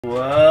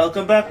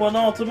Welcome back one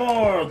all to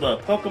more of the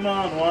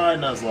Pokemon Y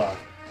Nuzlocke.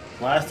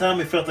 Last time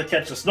we failed to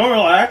catch a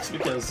Snorlax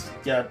because,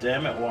 god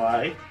damn it,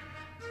 why?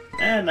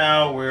 And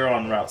now we're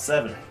on Route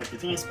 7. We're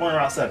continuing exploring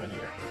Route 7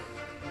 here.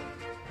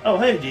 Oh,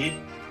 hey G.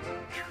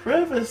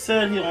 Travis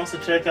said he wants to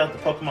check out the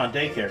Pokemon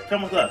daycare.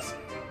 Come with us.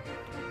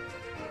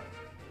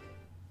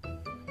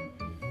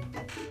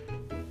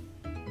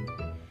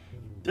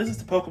 This is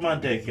the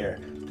Pokemon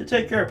daycare. To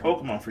take care of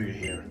Pokemon for you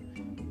here.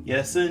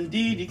 Yes,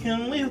 indeed, you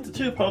can leave the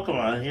 2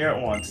 Pokemon here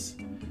at once.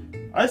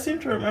 I seem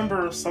to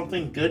remember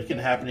something good can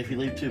happen if you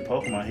leave 2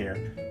 Pokemon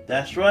here.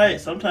 That's right,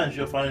 sometimes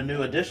you'll find a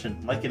new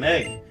addition, like an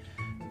egg.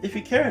 If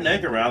you carry an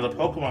egg around, the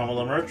Pokemon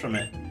will emerge from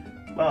it.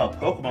 While a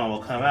Pokemon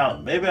will come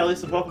out, maybe I'll leave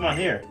some Pokemon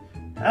here.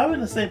 Having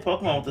the same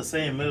Pokemon with the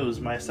same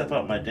moves might step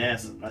my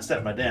dance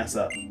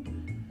up.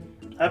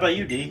 How about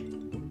you, D?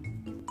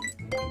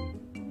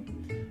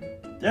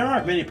 There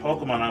aren't many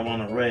Pokemon I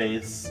want to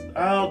raise.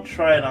 I'll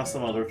try it on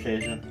some other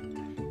occasion.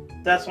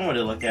 That's one way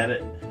to look at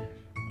it.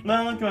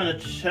 Well, I'm going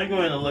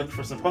to look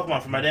for some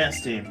Pokemon for my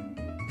dance team.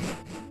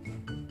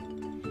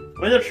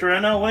 Wait up,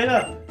 Shirano, wait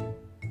up!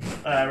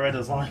 I read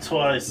this line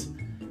twice.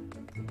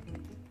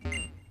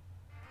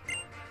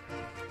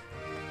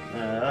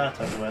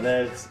 Talk about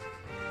eggs.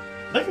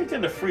 I could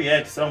get a free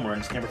egg somewhere in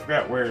this game. I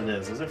forgot where it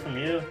is. Is it from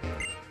you?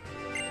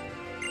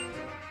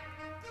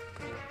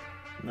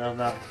 No,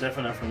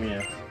 definitely not from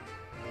you.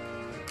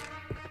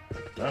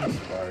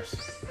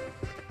 Dunsparce.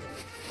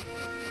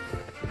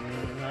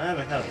 I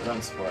haven't had a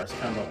Dunsparce. I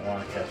kind of don't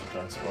want to catch a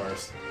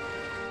Dunsparce.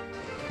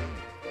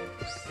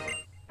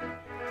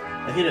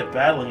 I hate it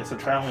battling as a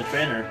traveling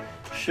trainer.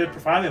 Should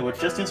provide me with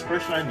just the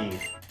inspiration I need.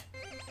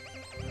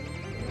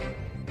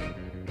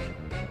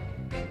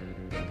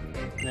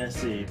 Let's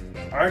see.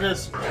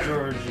 Artist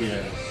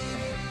Georgia.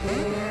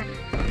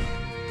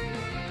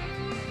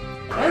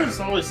 Artists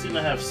always seem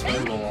to have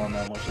Squirtle on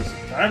them, which is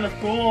kind of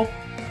cool.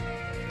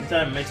 This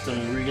time makes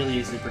them really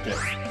easy to protect.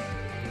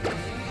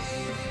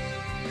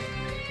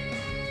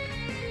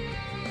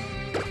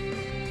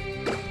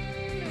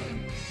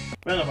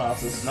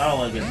 Venomouse is not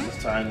only getting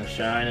this time to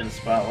shine in the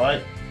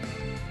spotlight.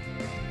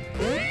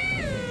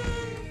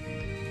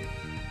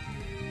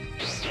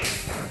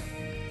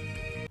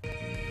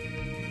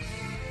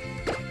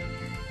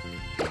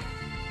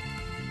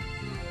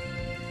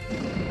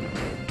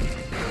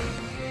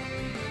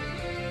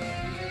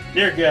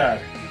 Dear God!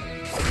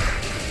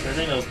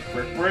 Everything goes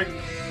brick.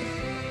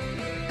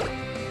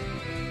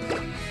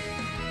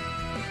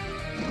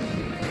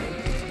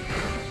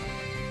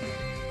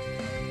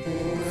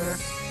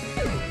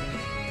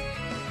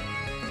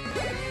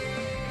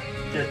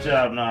 Good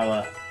job,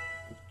 Nala.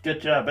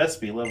 Good job,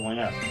 Espy, leveling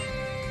up.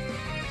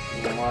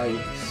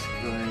 Light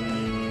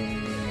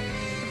screen.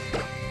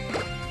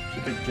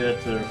 Should be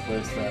good to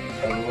replace that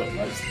cover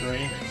light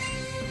screen.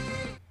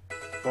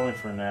 Going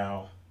for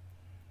now.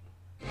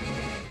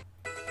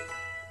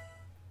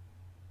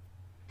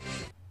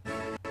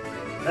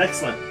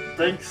 Excellent.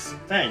 Thanks.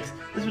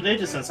 It's been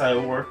ages since I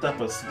worked up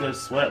a good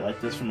sweat like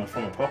this from a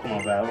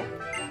Pokemon battle.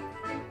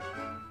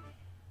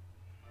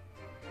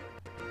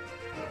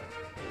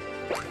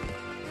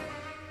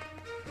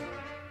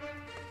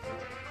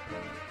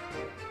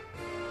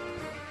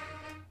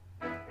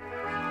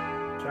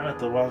 Try not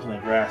to walk in the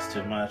grass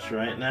too much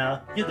right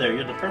now. You there,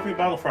 you're the perfect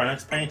model for our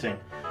next painting.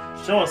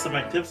 Show us some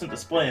magnificent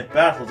display in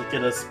battle to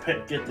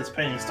get this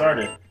painting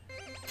started.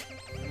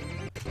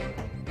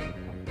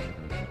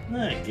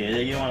 I get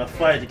it, you want to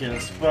fight to get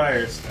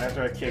inspired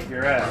after I kick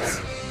your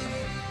ass.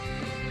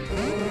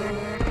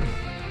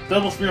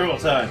 Double Spearow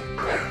time!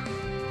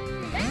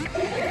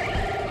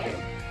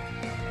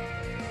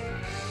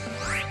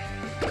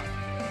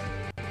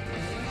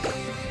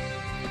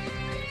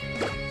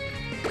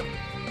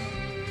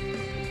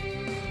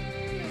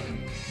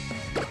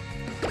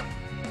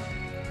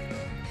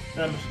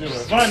 Now let's do a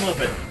Vine Whip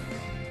it!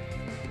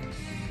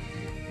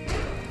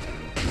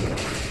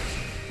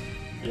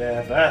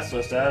 Yeah, if that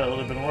switched out, it would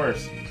have been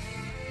worse.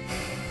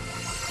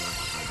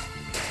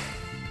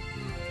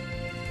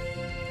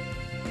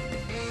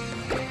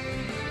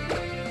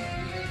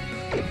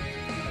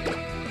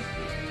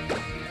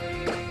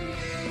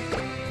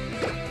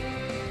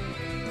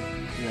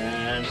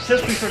 And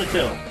just me for the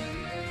kill.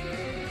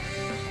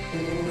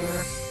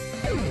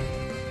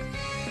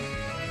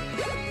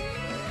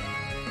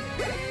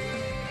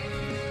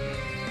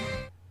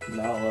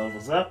 Now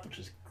levels up, which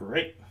is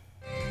great.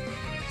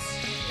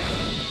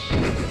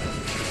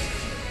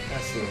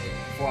 That's a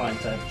flying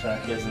type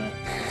attack, isn't it?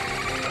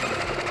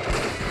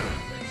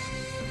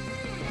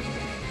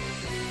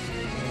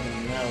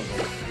 That was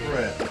a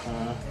crit,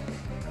 huh?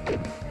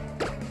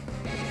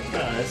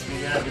 Nice, we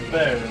gotta do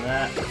better than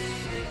that.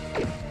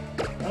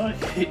 Oh,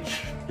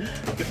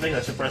 good thing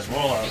I should press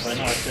rollout, but I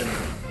know I shouldn't.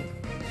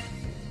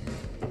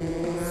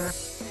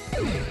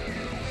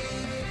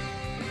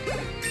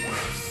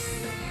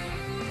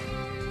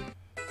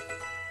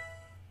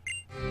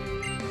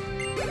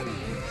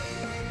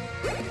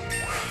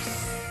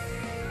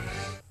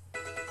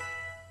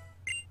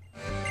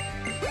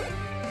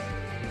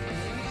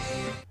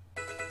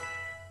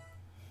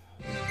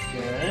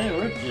 Okay.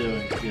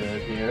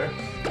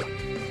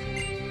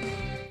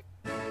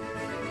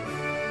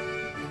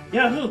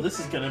 Yahoo! This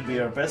is gonna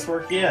be our best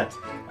work yet.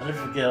 I'll never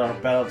forget our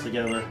battle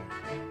together.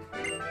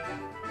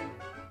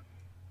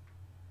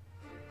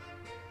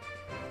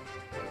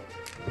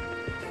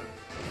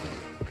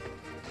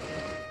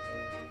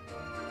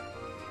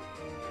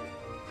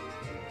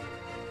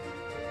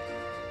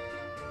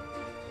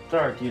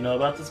 Dark, do you know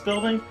about this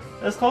building?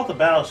 It's called the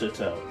Battle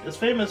Chateau. It's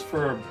famous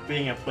for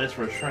being a place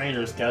where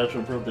trainers gather to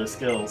improve their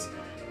skills.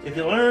 If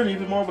you learn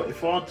even more about,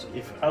 if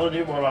I learn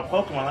even more about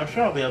Pokemon, I'm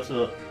sure I'll be able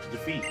to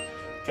defeat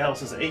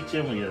Galus' 8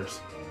 gym leaders.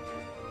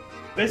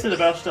 Basically, the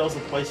Battle Chateau is a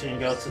place you can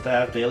go to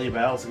have daily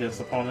battles against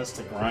opponents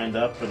to grind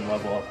up and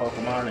level up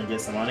Pokemon and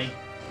get some money.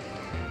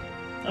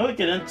 I would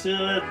get into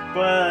it,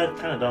 but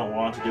kinda don't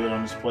want to do it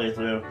on this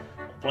playthrough.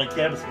 A blank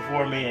canvas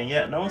before me, and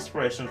yet no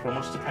inspiration from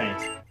which to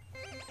paint.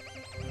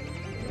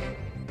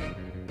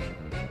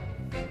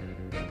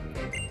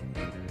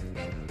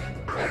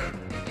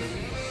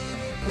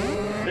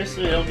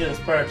 Basically, you don't get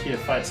inspired till you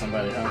fight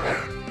somebody,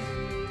 huh?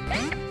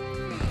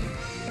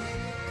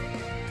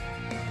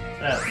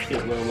 That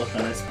cute little look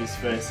on SP's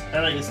face.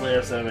 I don't use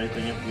layers to have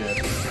anything if good.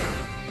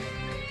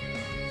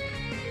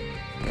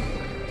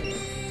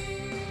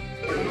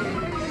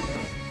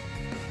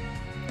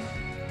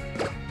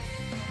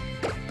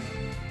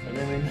 I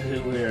didn't mean to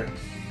do weird.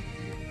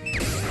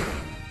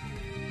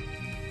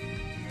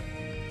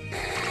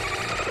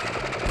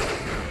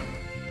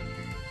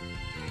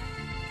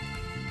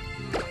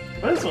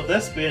 What is with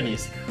SP and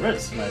these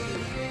crits, my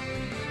dude?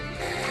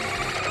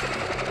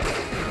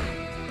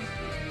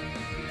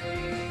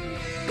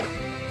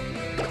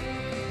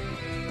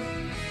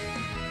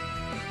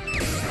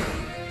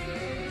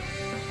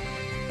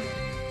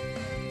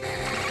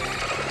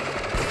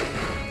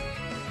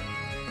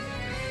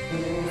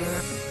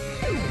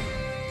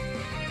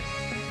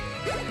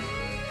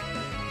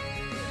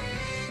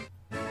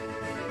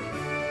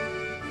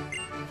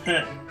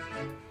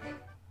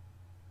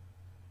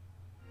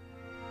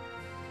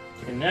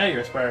 Okay, now you're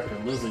inspired for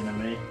losing to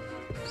me.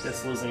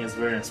 This losing is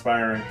very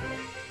inspiring.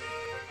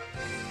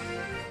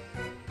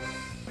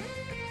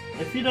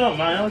 If you don't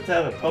mind, I'd like to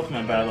have a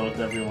Pokemon battle with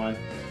everyone.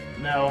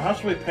 Now, how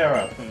should we pair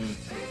up?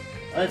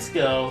 Let's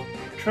go.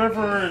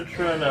 Trevor and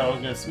Trino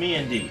against me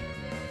and D.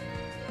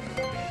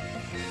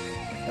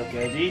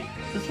 Okay, D.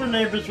 Since we're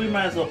neighbors, we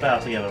might as well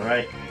battle together,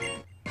 right?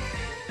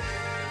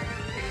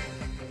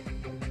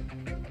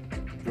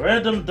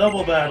 Random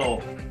double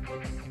battle.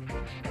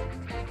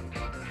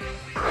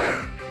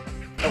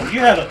 Oh, you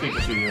have a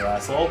Pikachu, you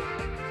asshole.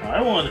 Oh,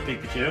 I wanted a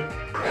Pikachu.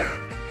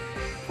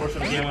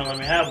 Fortunately, the game won't let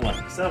me have one.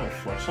 Because I have a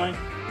Flushling.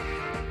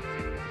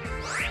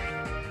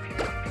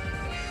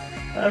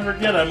 I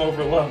forget I'm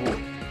over leveled.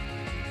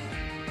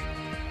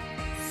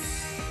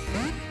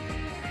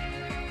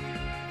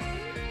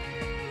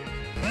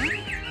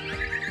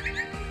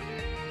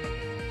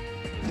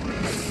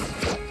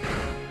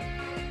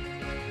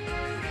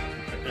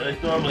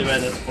 Normally by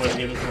this point, the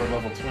game is where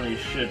level 20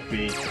 should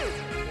be.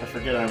 I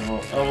forget I'm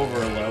over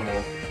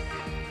level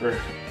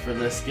for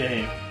this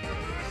game.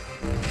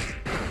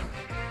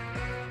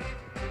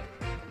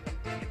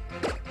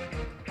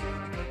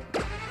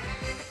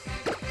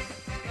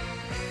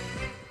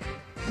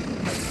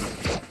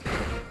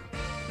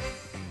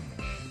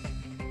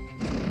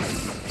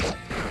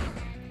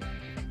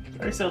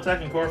 Are you still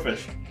attacking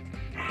Corphish?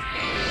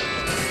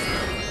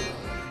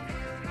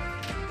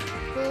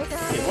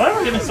 Why are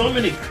we getting so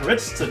many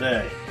crits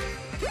today?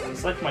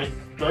 It's like my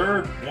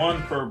third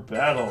one per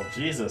battle.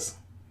 Jesus.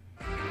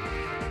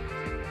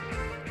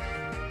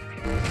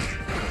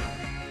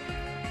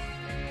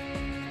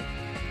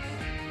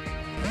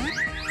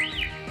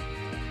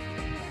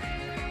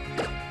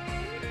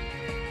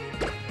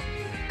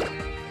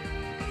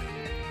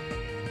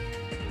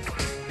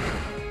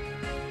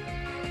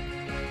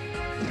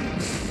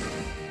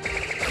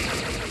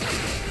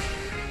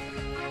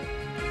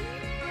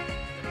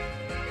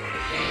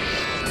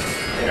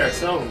 They are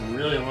so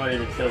really ready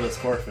to kill this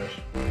Corphish.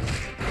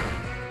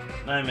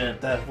 I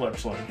meant that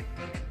Flushling.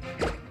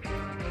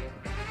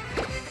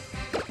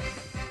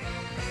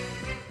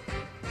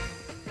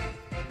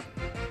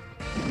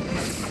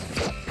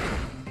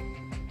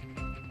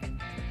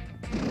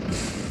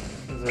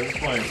 At this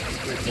point,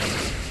 freaking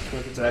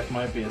quick attack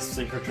might be a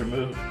signature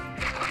move.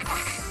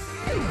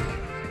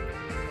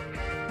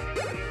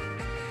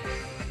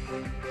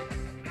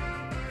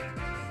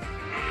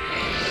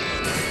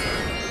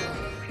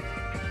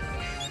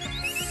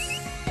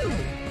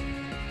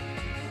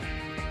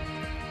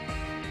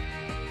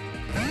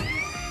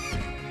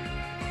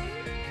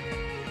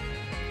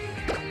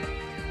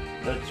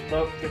 Which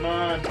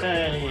Pokemon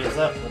penny is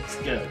up? Let's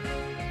go.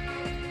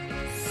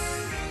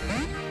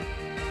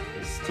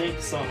 This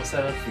Tink's almost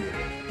out of fury.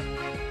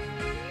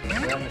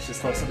 Damage is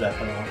close to death,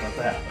 but I don't want that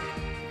to happen.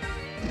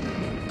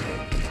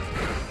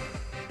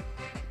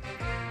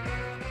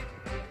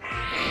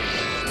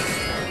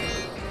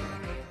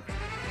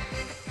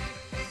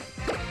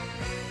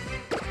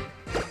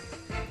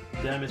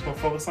 Damn, he's more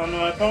focused on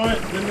my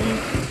opponent than me.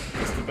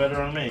 Just the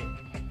better on me.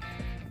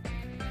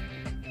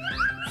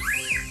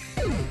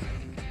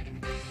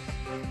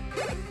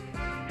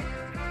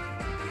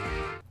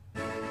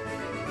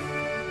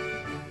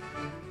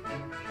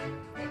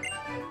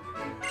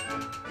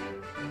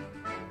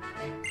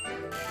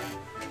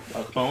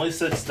 Only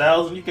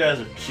 6,000? You guys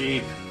are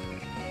cheap.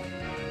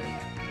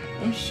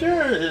 I'm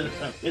sure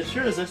it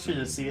sure is interesting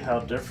to see how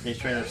different each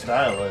trainer's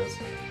style is.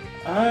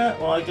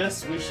 Well, I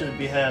guess we should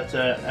be headed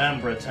to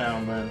Ambra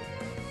Town then.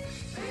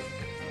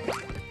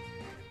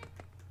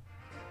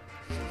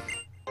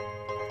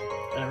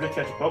 And if we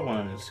catch a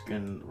Pokemon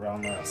in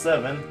round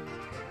 7,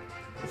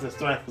 if this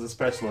tonight was a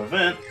special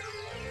event,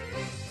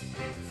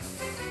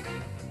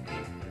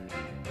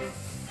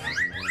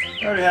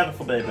 I already have a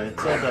full Beyblade,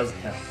 so it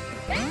doesn't count.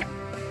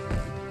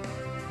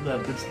 The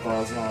boots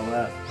claws and all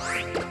that.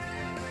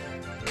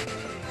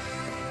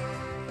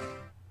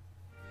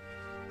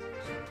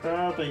 Should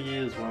probably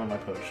use one of my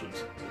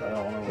potions. I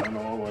don't want to run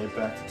all the way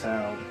back to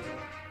town.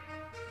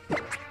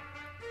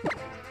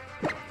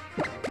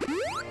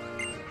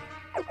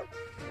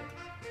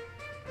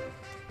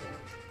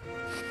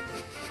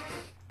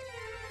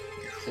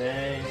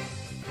 Okay.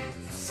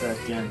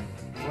 Second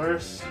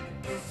verse.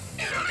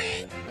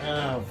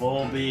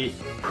 Volbeat.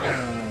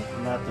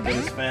 I'm not the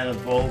biggest fan of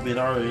Volbeat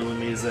or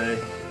Illumise.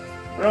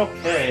 We're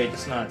okay,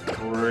 just not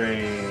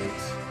great.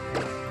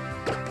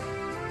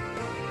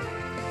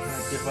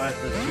 If I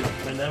have to choose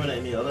between them and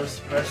any other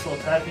special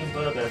attacking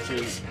bug, I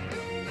choose.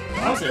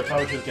 Honestly, I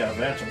probably choose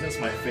Galvantron. I think it's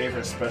my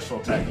favorite special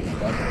attacking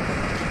bug.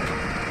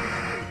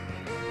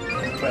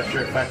 But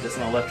sure, in fact, it's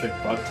an electric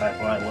bug type.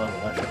 Well, I love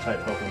electric type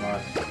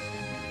Pokemon.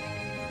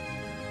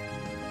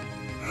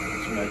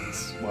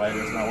 That's why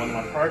there's not one in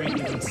my party,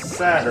 even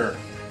sadder.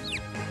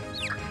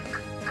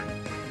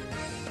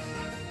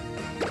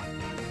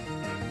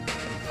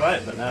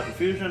 Fight, but not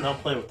confusion. Don't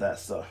play with that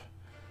stuff.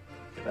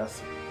 Okay,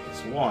 that's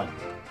one.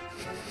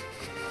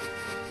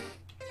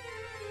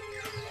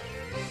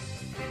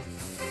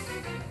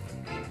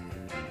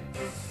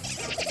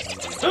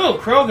 Oh,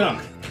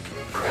 Krogunk!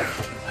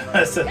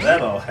 I said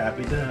that all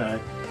happy, didn't I?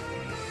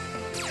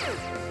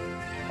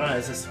 Fun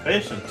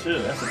anticipation too.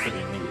 That's a pretty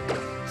neat.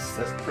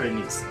 That's pretty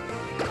neat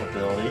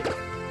ability.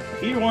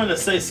 He wanted to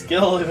say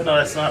skill even though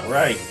that's not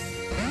right.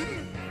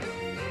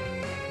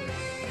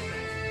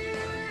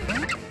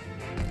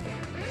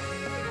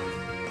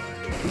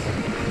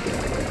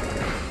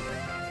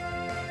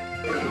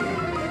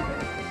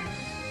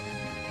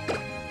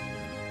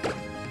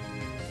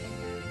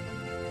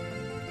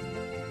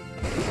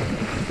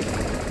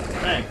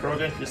 Dang,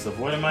 Krogunk just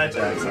avoiding my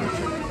attacks, aren't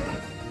you?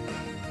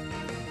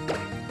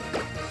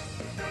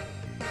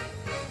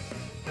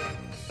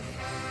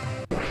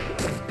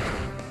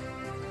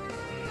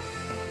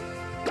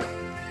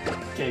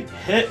 Okay,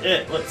 hit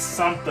it with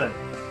something.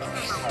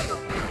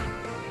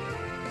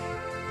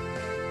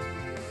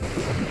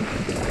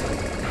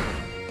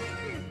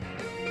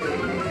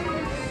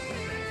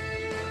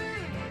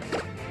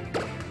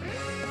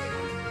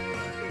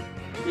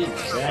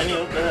 Jeez, Danny,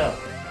 what the hell?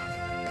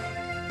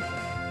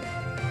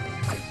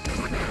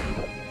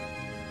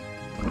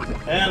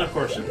 And of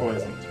course you're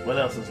poisoned. What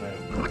else is new?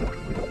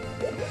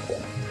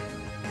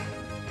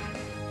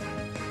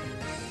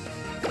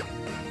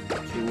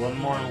 Okay, one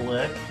more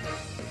lick.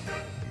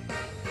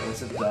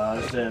 It's a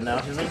dodged and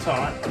now she's in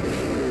taunt. I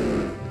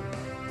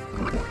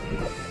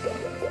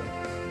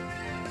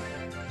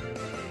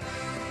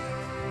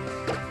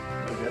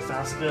guess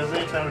that's as good as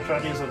any time to try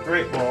to use a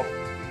Great Ball.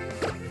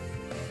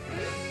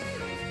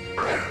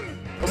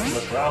 Hopefully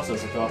the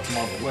paralysis will go off from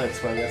all the licks,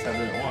 but I guess I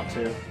didn't want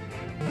to.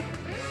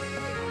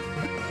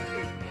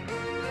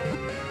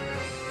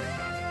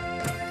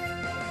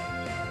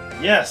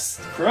 Yes!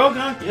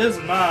 Krogunk is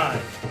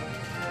mine!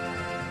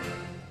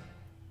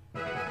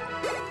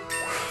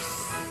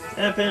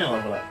 And Penny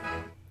level up.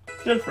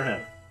 Good for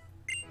him.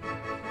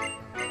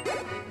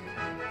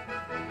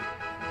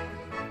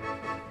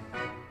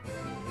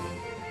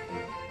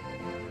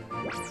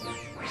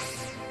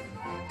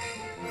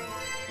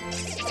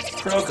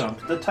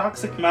 Krogunk, the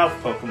toxic mouth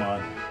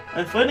Pokemon.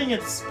 Inflating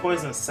its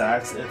poison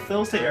sacs, it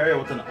fills the area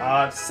with an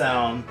odd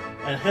sound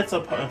and hits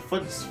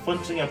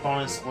flinching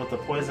opponents with a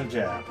poison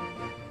jab.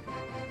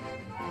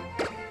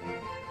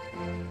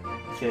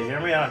 Okay, hear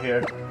me out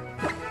here.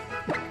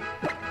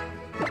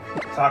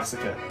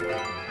 Toxica.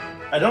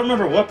 I don't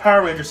remember what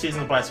Power Ranger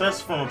season, but I swear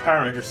it's from a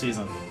Power Ranger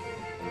season.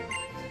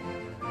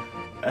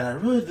 And I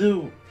really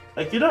do...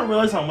 Like, you don't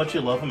realize how much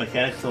you love a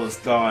mechanic till it's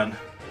gone.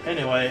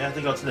 Anyway, I have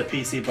to go to the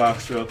PC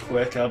box real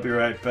quick. I'll be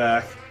right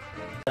back.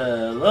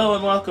 Hello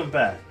and welcome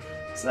back.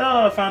 So,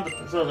 I found the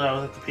episode I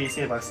was at the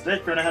PC box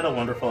today, and I had a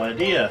wonderful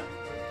idea.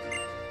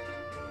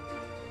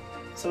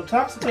 So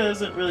Toxica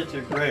isn't really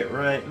too great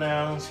right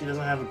now. She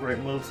doesn't have a great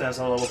moveset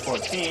until level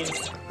 14.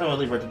 Then we'll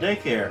leave her to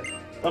daycare.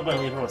 I'm going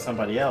to leave her with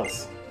somebody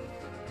else.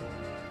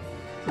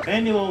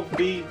 And you will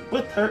be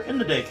with her in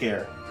the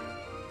daycare.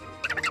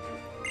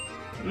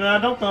 Now, I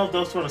don't know if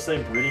those two are the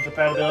same breeding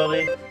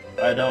compatibility.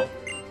 I don't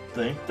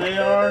think they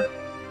are.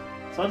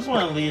 So I just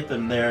want to leave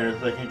them there so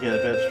they can get a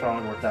bit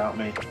stronger without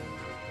me.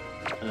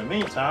 In the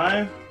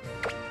meantime...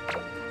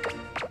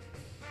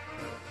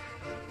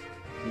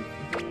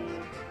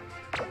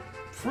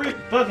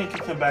 Buggy can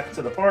come back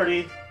to the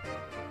party,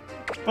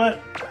 but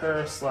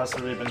her slots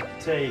have already been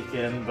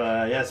taken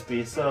by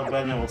SB, so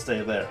Buggy will stay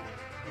there.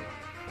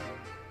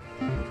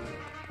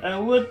 I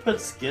would put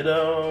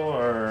Skiddo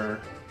or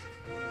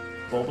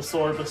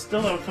Bulbasaur, but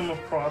still I would come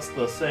across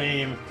the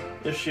same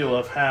issue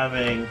of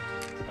having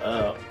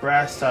a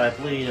grass type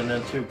lead and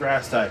then 2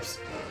 grass types.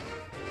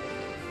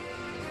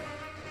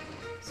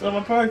 So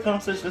my party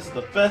conversation is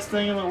the best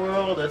thing in the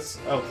world. It's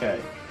okay.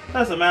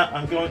 Doesn't matter.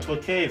 I'm going to a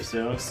cave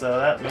soon, so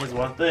that means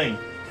one thing.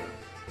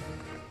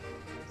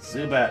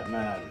 Zubat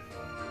man.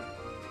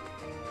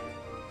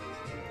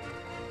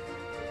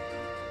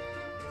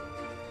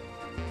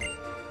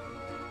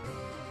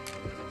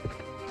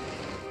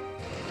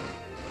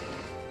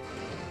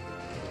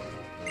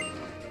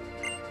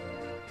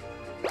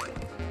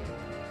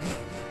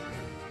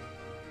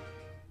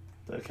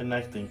 The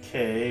connecting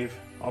cave.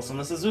 Also,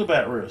 this is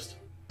Zubat Roost.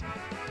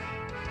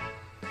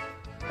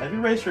 Have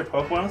you raised your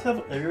Pokemon?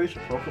 Have you raised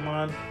your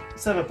Pokemon?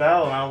 Let's have a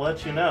battle and I'll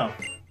let you know.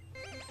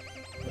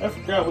 I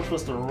forgot which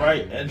was the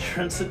right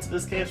entrance into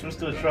this cave, so I'm just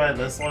gonna try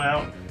this one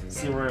out,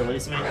 see where it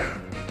leads me.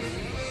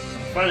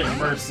 Fighting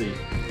Mercy.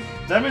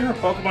 Does that mean her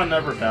Pokemon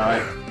never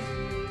die?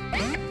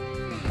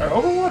 Are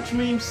Overwatch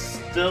memes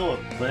still a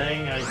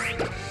thing? I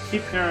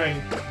keep hearing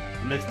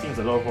mixed things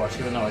at Overwatch,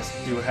 even though I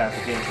do have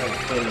the games I've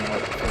played in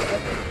like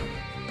forever.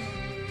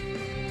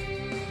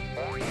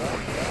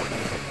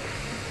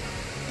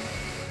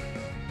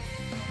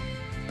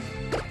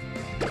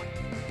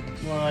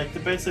 Like, to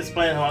basically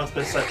explain how long it's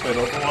been since I played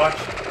Overwatch,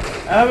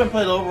 I haven't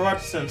played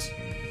Overwatch since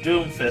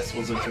Doomfist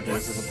was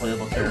introduced as a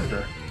playable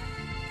character.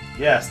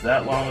 Yes,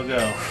 that long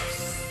ago.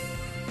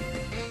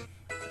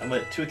 I'm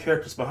like 2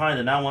 characters behind,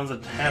 and now one's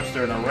a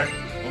hamster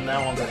and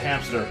now one's a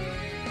hamster.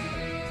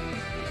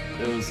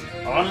 It was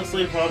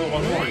honestly probably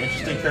one of the more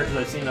interesting characters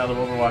I've seen out of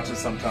Overwatch in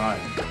some time.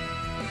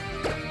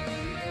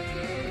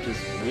 Which is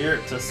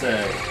weird to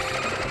say.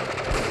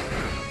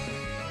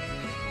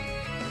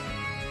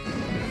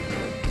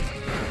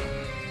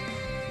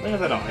 The thing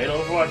is, I don't hate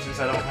Overwatch, just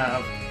I don't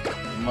have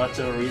much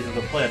of a reason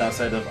to play it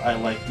outside of I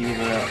like Diva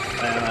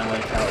and I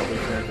like how other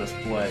characters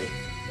play.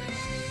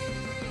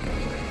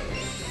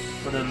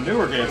 But in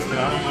newer games too,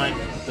 don't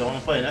want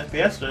to play an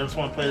FPS, I just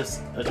want to play a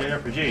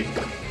JRPG.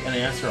 And the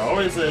answer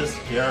always is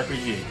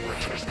JRPG.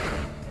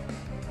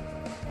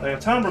 Like, at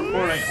the time of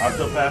recording,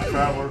 Octopath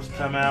Traveler's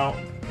come out.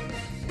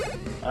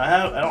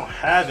 I don't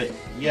have it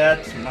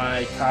yet.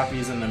 My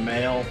copy's in the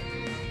mail.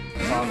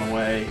 It's on the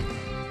way.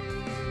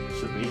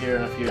 Should be here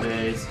in a few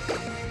days.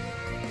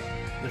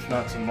 If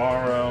not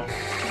tomorrow,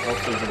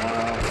 hopefully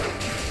tomorrow.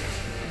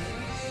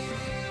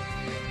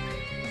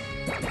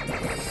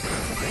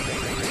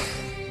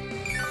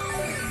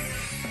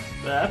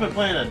 But I've been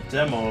playing a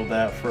demo of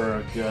that for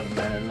a good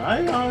minute, and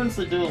I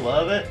honestly do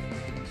love it.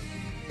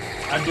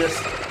 I'm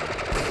just,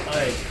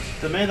 like,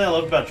 the main thing I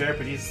love about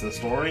JRPGs is the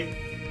story.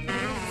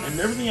 And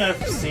everything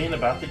I've seen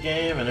about the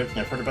game, and everything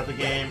I've heard about the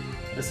game,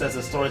 it says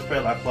the story's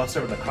pretty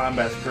lackluster, but the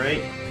combat's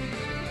great.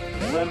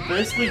 So I'm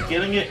basically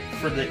getting it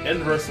for the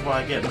inverse of what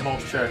I get in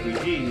most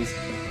JRPGs,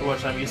 for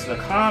which I'm used to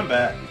the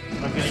combat,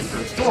 I'm getting for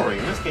the story.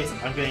 In this case,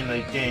 I'm getting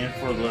the game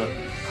for the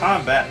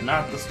combat,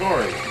 not the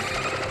story.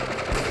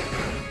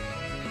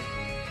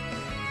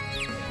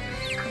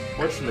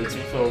 Fortunately, it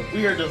seems so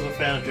weird as a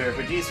fan of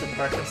JRPGs who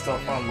practice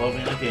myself on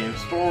loving the game's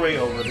story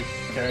over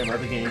caring about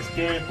the game's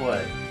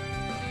gameplay.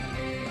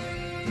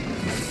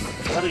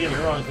 Not to get me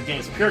wrong, if the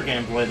game's pure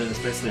gameplay, then it's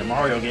basically a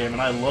Mario game,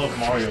 and I love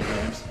Mario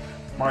games.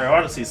 Mario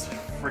Odyssey's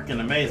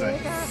freaking amazing.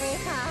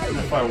 And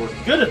if I were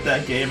good at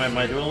that game, I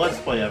might do a Let's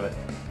Play of it.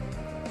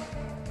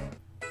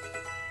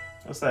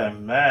 I'll say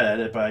I'm mad at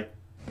it, but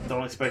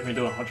don't expect me to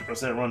do a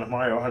 100% run of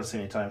Mario Odyssey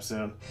anytime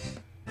soon.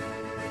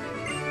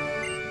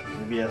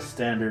 Maybe a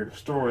standard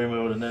story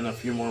mode and then a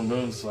few more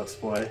moons Let's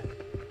Play.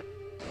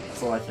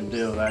 That's all I can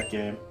do with that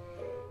game.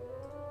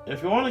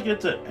 If you want to get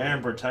to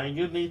Amber Town,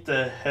 you need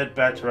to head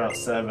back to Route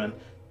 7,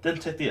 then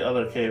take the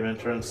other cave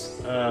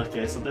entrance.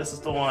 Okay, so this is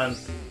the one.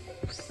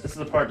 This is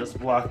the part that's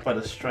blocked by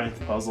the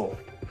strength puzzle.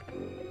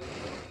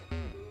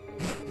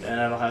 And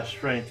I don't have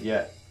strength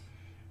yet.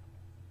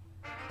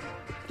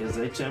 Because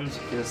TMs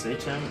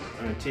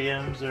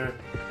are...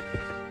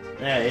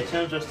 Yeah,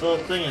 HMs are still a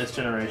thing in this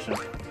generation.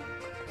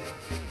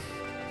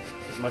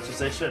 As much as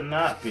they should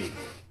not be.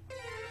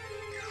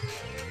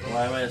 Well,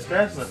 I made a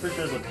scratch, I'm pretty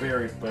sure there's a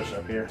buried bush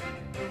up here.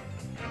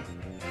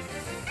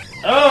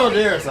 Oh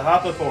dear, it's a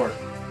Hoppaport.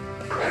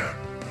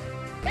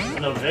 I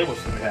know Jay will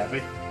be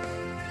happy.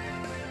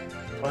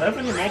 Do I have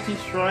any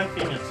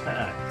multi-striking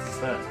attacks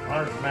that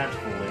aren't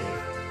magical leave?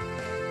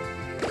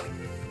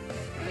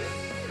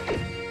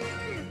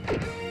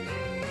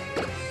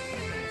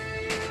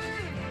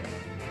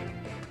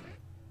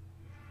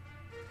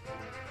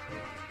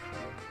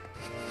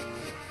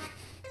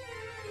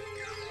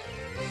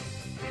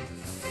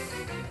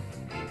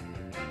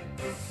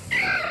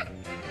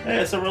 Hey,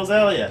 it's a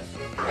Roselia.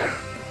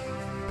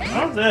 I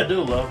don't think I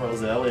do love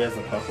Roselia as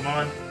a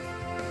Pokemon.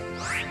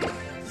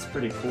 It's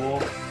pretty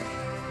cool.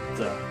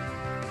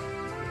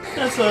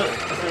 It's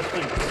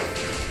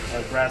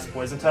a grass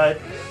poison type,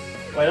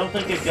 but I don't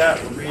think it got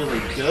really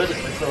good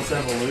until its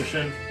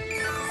evolution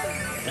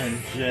in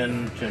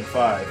Gen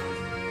 5.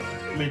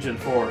 I mean Gen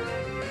 4.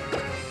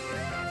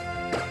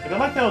 It I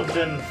like how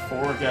Gen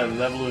 4 got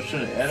an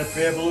evolution and a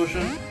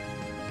pre-evolution.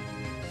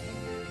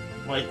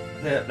 Like,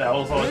 that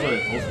was always what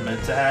it was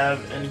meant to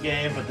have in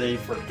game, but they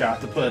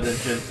forgot to put it in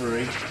Gen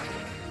 3.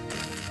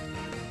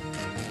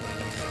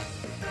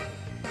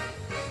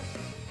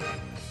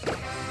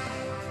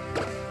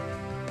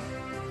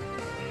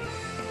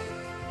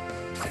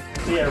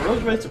 So yeah,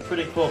 Rosebait's a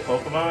pretty cool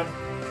Pokemon.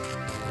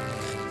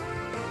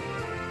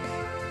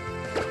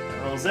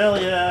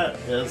 Roselia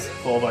is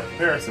cool by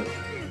comparison.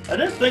 I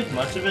didn't think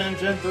much of it in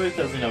Gen 3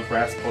 because, you know,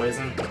 grass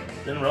poison.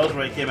 Then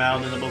Roseray came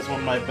out and it was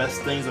one of my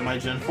best things in my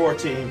Gen 4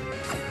 team.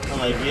 I'm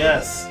like,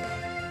 yes.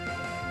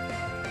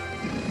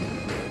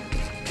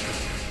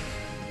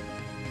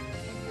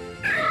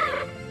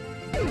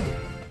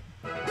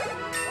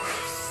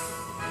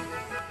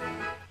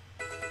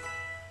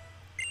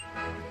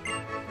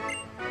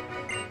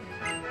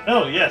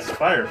 Oh, yes,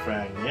 Fire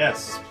Fang.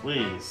 Yes,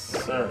 please,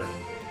 sir.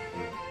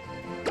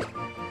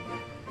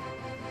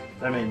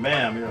 I mean,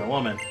 ma'am, you're a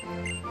woman.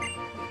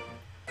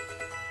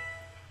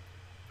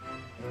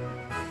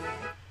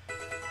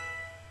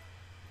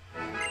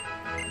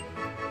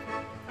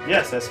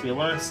 Yes, has to be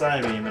learned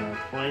Psybeam and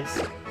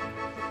replace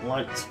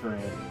Light Screen.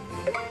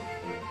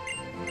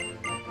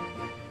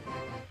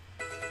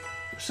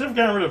 Should have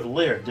gotten rid of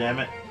Leer, damn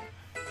it.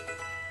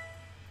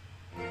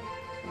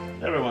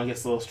 Everyone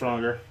gets a little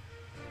stronger.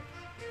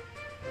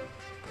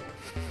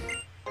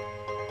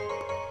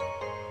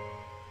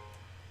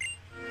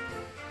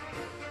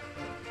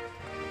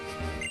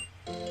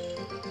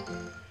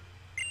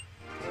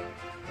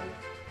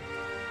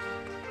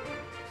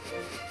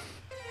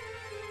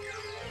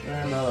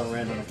 Another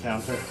random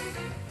encounter.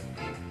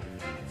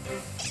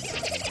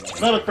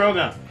 Another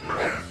Krogan.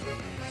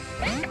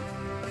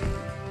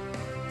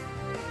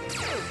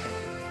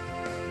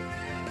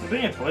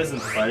 Being a poison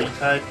fighting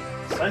type,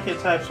 psychic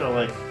types are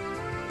like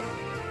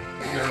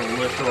your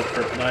literal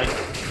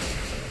kryptonite.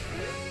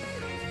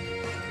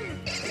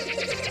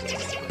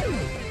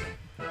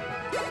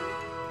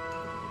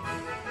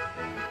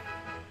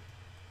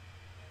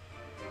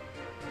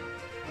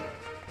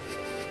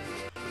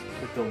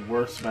 The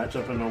worst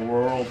matchup in the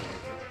world.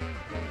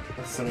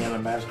 Sending out a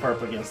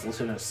Magikarp against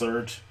Lieutenant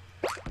Surge.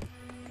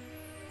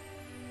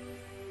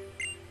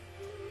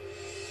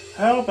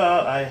 How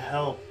about I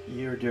help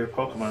your dear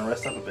Pokemon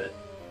rest up a bit?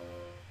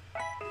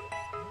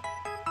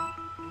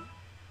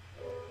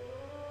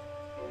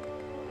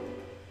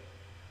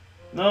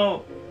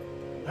 No,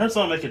 I heard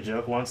someone make a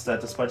joke once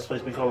that despite this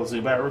place being called a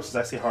Zubat Roost, it's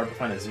actually hard to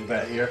find a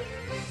Zubat here.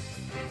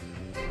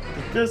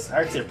 There's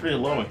actually a pretty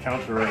low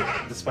encounter rate,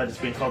 despite this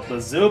being called the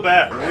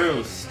Zubat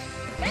Roost.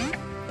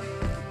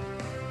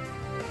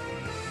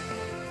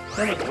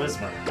 Same with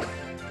Whismur.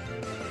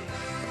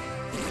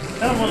 I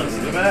don't want a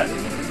Zubat,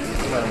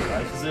 but I don't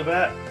like a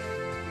Zubat.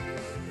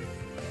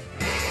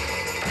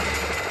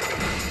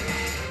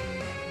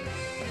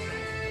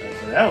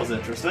 Okay, that was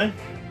interesting.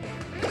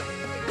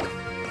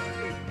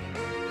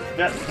 I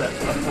forgot that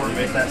platform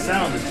made that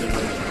sound this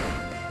generation.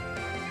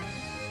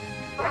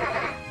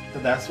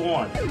 But that's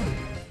one.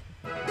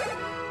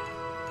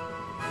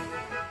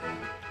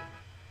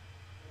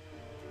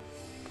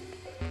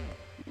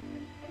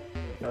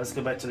 Now let's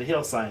go back to the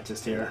Heal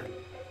Scientist here.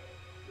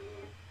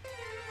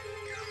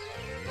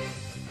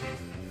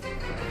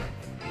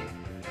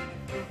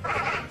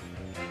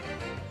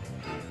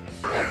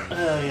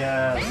 Oh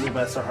yeah,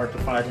 Zubats are hard to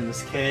find in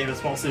this cave.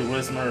 It's mostly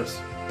Whismurs.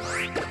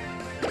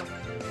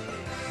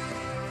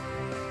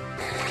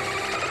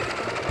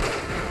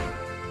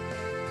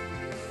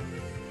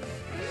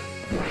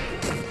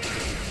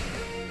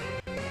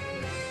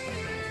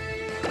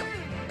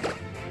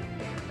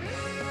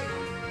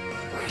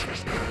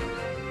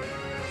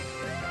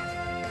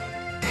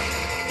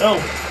 Oh,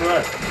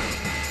 crud.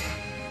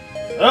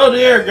 Oh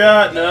dear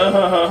God,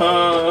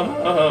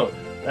 no!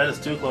 That is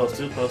too close,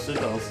 too close, too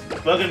close.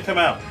 Bugin, come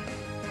out.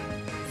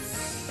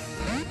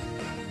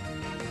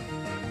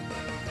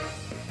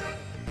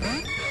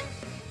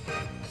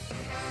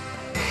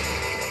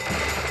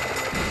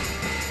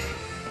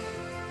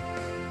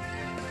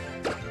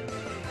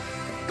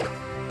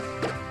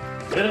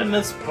 Get in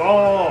this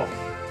ball!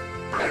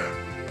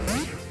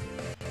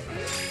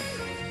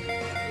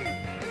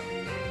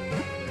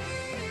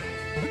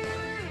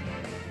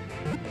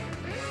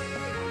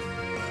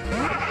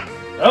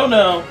 Oh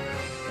no!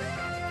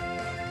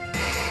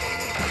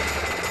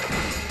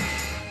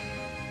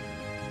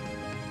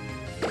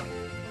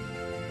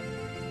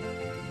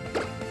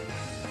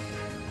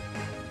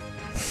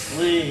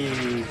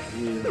 Sleep,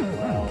 you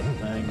loud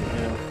thing,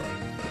 you.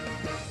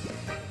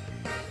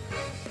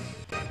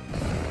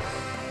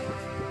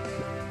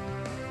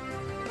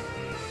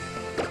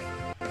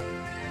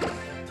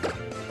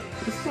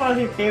 This is why I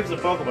hate caves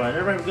of Pokemon. I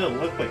never have good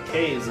look at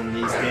caves in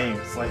these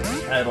games, like,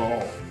 at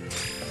all.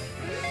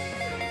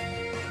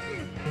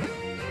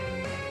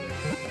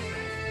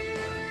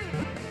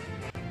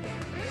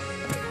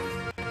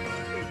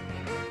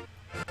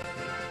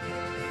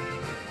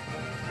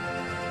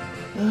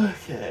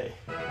 Okay.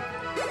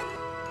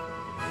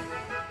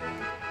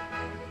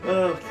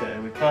 Okay,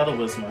 we caught a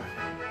Whismur.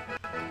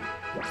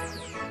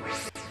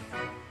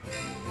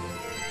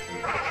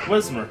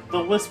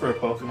 the Whisper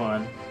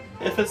Pokemon.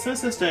 If it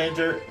senses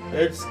danger,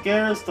 it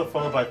scares the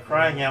foe by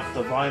crying out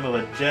the volume of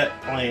a jet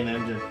plane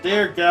engine.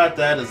 Dear God,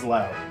 that is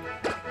loud.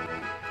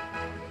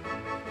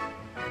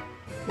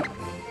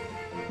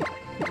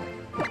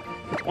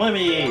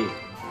 Whammy!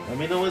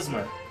 Whammy the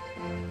Whismer.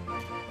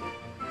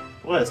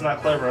 Well, it's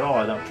not clever at all,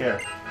 I don't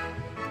care.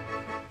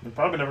 I'm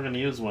probably never going to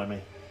use Whammy.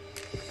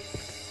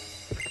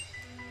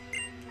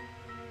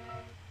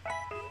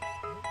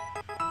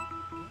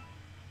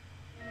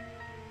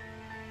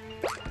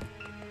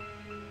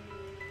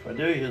 If I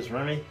do use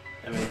Remy,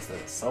 it means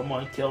that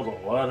someone killed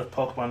a lot of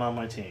Pokemon on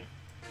my team.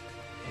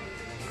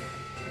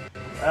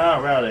 Ah,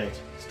 Route 8.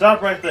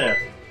 Stop right there!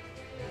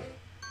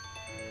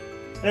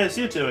 Hey, it's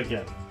you two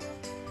again.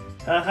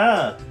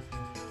 Haha!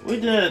 We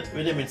didn't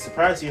mean to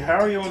surprise you. How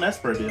are you and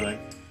Esper doing?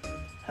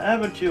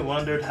 Haven't you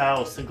wondered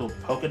how a single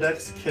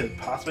Pokedex can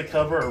possibly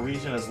cover a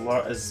region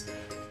as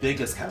big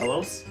as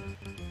Kalos?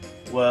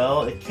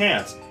 Well, it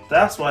can't.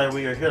 That's why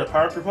we are here to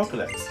power up your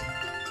Pokedex.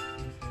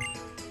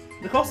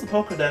 The coastal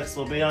Pokedex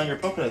will be on your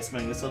Pokedex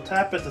menu, so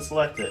tap it to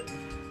select it.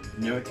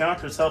 New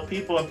encounters help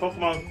people and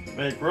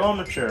Pokemon grow and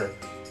mature.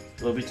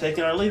 We'll be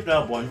taking our leave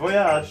now. Bon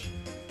voyage!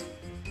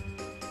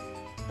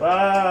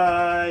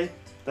 Bye!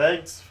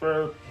 Thanks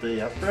for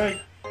the upgrade.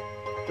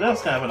 That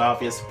was kind of an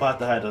obvious spot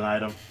to hide an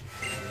item.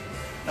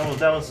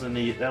 That wasn't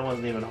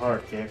even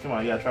hard, game. Come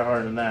on, you gotta try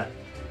harder than that.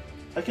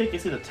 Okay, you can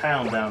see the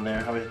town down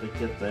there, how we have to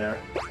get there.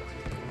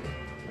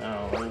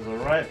 No, there's a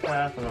right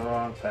path and a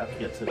wrong path to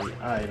get to the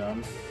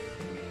item.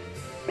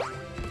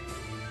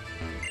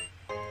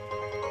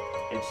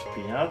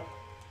 HP up.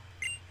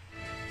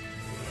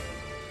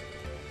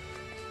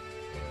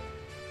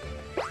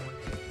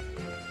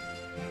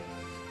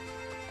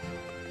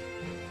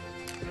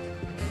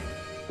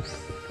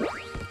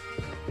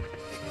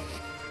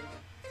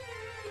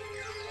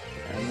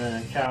 And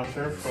then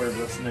encounter for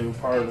this new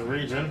part of the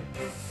region.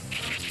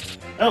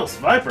 Oh, it's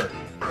Viper!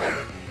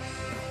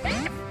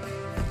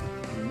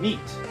 Neat.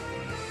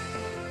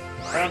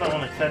 I don't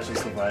want to catch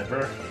this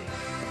Viper.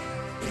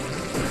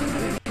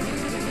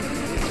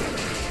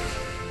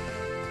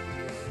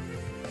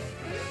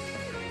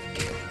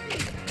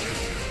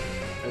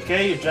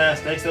 Okay, you giant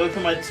snakes, look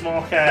at my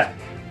small cat.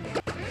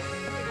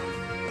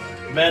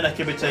 Man, that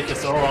could be taking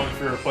so long if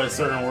you replace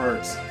certain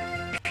words.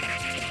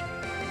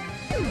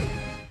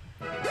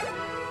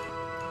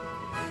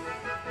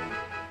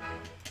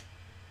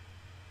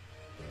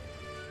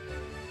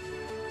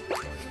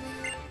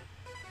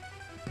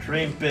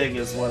 Dream big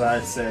is what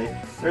I say.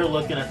 You're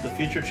looking at the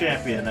future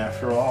champion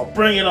after all.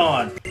 Bring it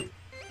on!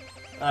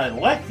 I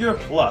like your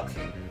pluck.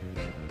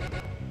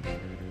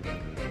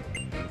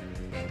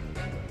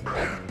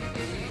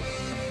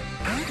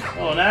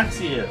 Oh, an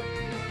Axew.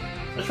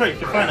 That's right, you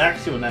can find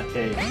Axew in that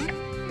cave.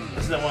 I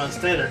just didn't want to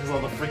stay there because of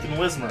all the freaking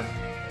Whismer.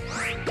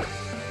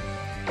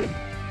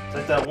 It's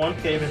like that one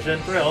cave in Gen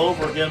 3 all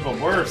over again, but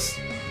worse.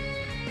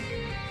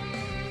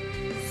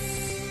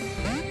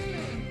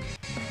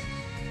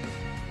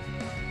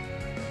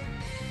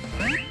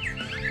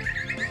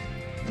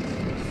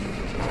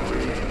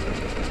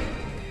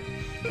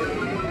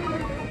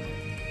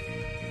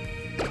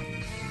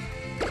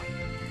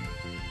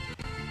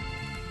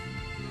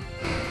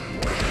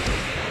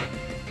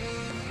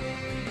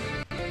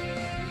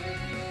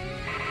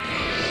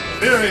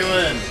 Fury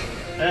Wind!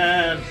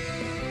 And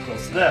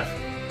close to death.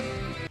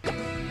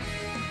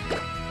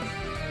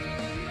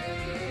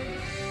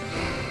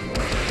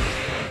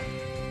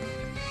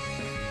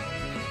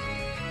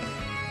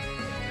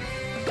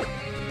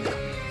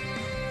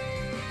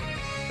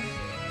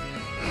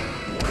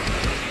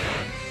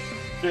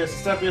 Okay, so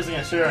stop using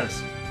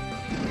insurance.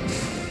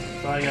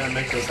 Probably gonna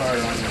make this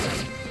harder on you.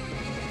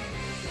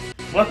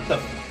 What the?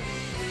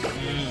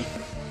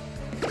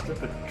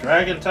 Stupid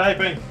dragon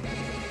typing.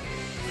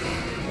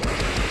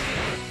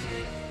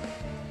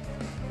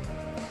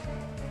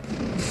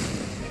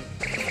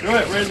 Screw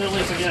it, Razor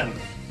Leaf again.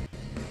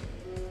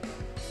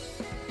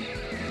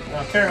 I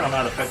don't care how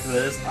not effective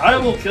it is. I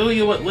will kill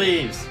you with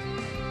leaves.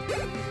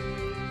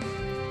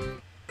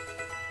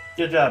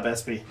 Good job,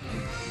 SP.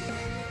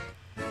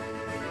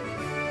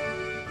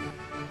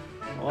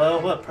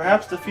 Well, what?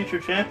 Perhaps the future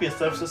champion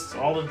stuff's just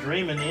all a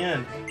dream in the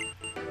end.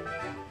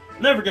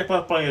 Never give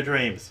up on your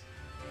dreams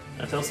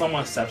until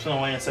someone steps in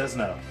the way and says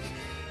no.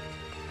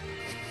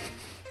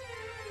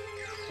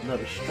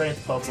 Another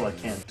strength puzzle I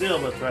can't deal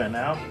with right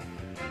now.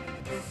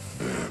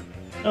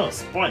 Oh,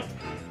 Spoink.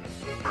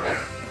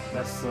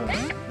 That's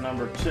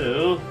number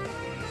 2.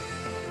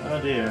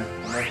 Oh dear.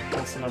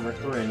 That's number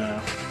 3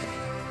 now.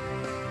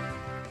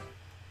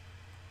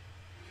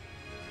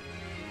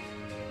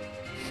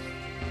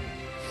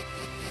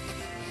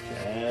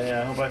 Okay,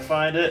 I hope I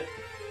find it.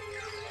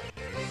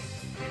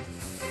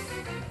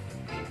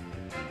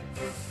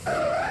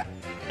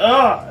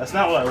 Ah, that's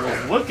not what I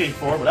was looking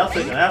for, but I'll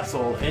take an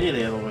Absol any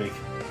day of the week.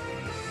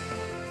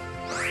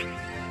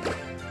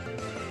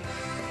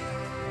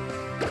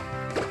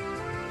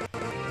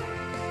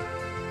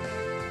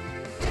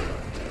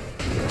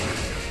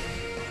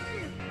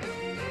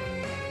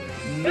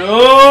 No!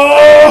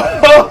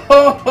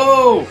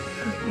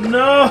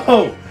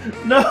 No!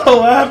 No,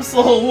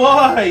 Absol,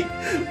 why?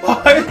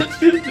 Why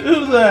did you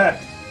do that?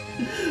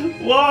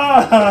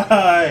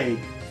 Why?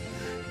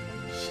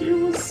 She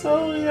was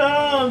so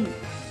young.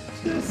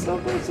 She was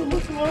supposed to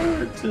look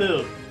forward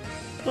to.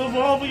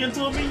 Evolving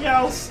into a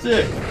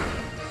Meowstic.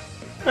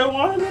 I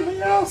wanted a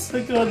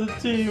Meowstic on the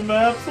team,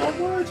 Absol.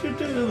 Why did you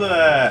do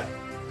that?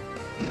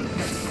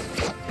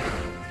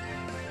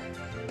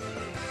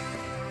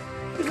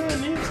 You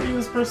didn't need to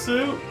use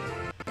Pursuit.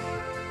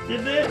 You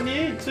didn't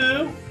need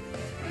to.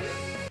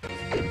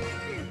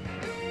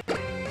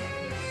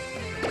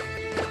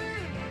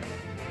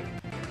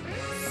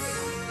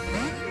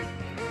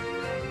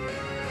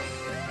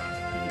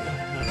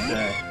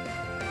 Okay.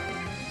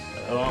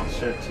 I won't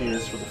shed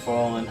tears for the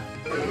fallen.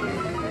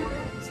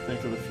 Let's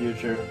think of the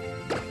future.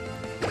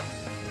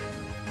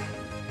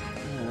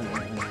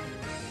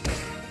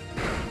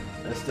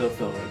 I still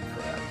feel like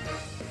crap.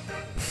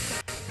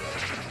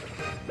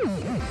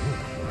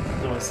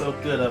 Doing so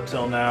good up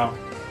till now.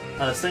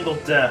 Not a single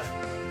death.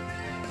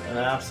 And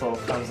Absol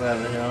comes out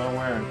of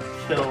nowhere and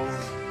kills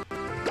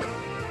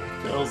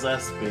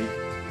Espy.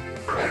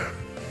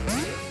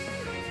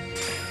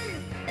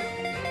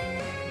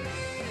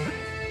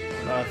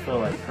 Now I feel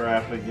like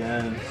crap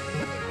again.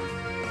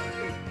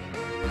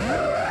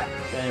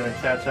 Can't even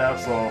catch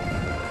Absol.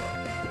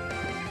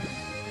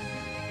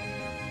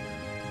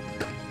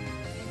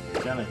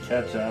 Gonna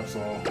catch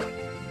Absol.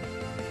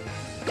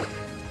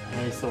 He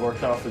needs to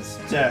work off his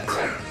debt.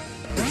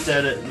 The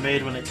debt it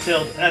made when it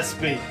killed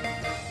Espy.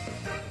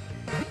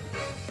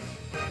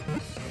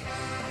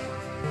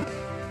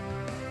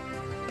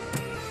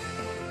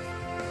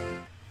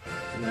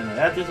 And then I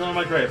have to use one of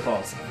my Great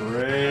Balls.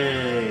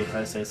 Great,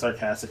 I say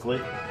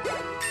sarcastically.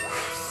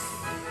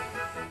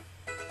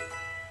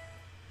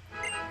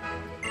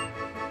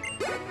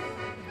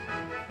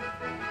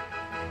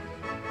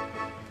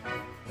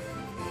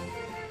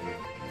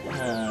 I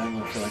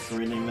don't feel like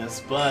reading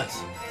this, but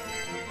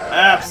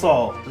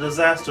Absol, the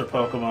disaster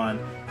Pokemon.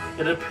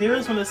 It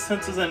appears when it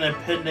senses an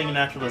impending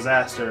natural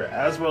disaster.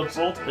 As a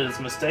result, it is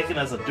mistaken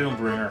as a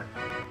Doombringer.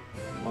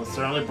 Most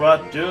certainly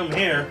brought Doom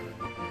here.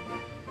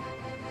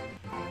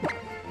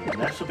 And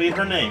that should be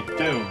her name,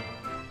 Doom.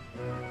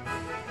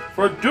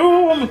 For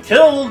Doom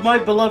killed my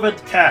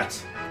beloved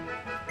cat.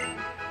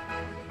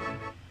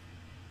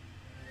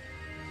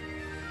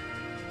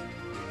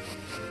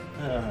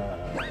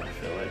 I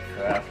feel like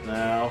crap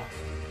now.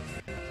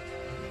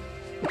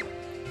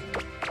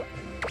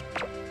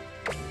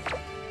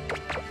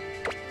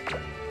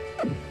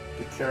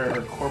 Carry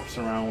her corpse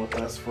around with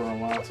us for a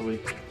while till we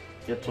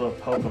get to a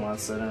Pokemon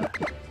Center.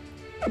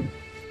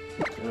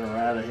 Get her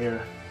out of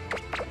here.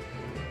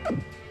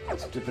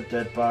 Stupid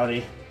dead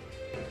body.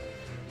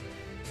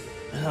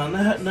 And on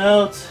that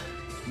note,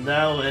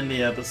 now we'll end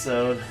the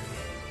episode.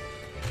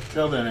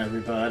 Till then,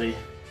 everybody.